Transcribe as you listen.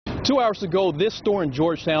2 hours to go. This store in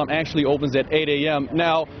Georgetown actually opens at 8 a.m.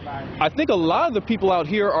 Now, I think a lot of the people out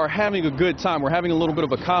here are having a good time. We're having a little bit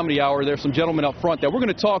of a comedy hour. There's some gentlemen up front that we're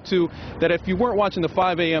going to talk to that if you weren't watching the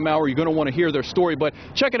 5 a.m. hour, you're going to want to hear their story. But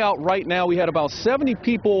check it out right now. We had about 70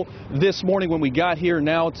 people this morning when we got here.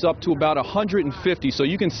 Now it's up to about 150. So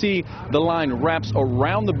you can see the line wraps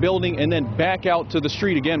around the building and then back out to the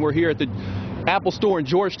street. Again, we're here at the Apple store in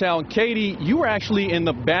Georgetown. Katie, you were actually in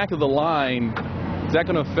the back of the line. Is that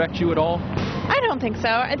going to affect you at all? I don't think so.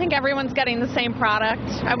 I think everyone's getting the same product.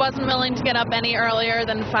 I wasn't willing to get up any earlier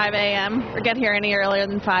than 5 a.m. or get here any earlier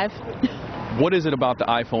than 5. What is it about the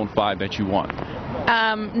iPhone 5 that you want?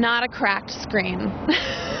 Not a cracked screen.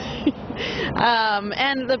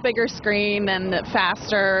 And the bigger screen and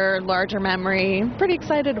faster, larger memory. Pretty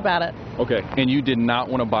excited about it. Okay. And you did not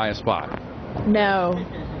want to buy a spot? No.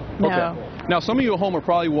 No. Okay. Now, some of you at home are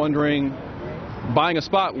probably wondering, buying a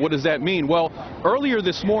spot, what does that mean? Well, earlier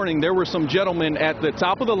this morning, there were some gentlemen at the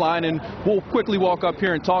top of the line, and we'll quickly walk up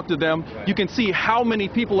here and talk to them. You can see how many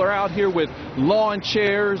people are out here with lawn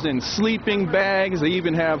chairs and sleeping bags. They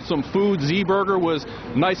even have some food. Z-Burger was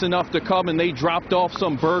nice enough to come, and they dropped off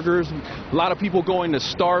some burgers. A lot of people going to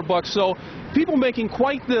Starbucks. So people making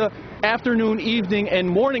quite the afternoon, evening, and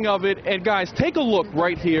morning of it. And guys, take a look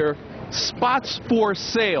right here. Spots for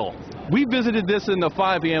sale. We visited this in the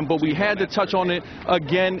 5 a.m., but we had to touch on it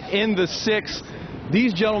again in the 6.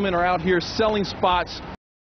 These gentlemen are out here selling spots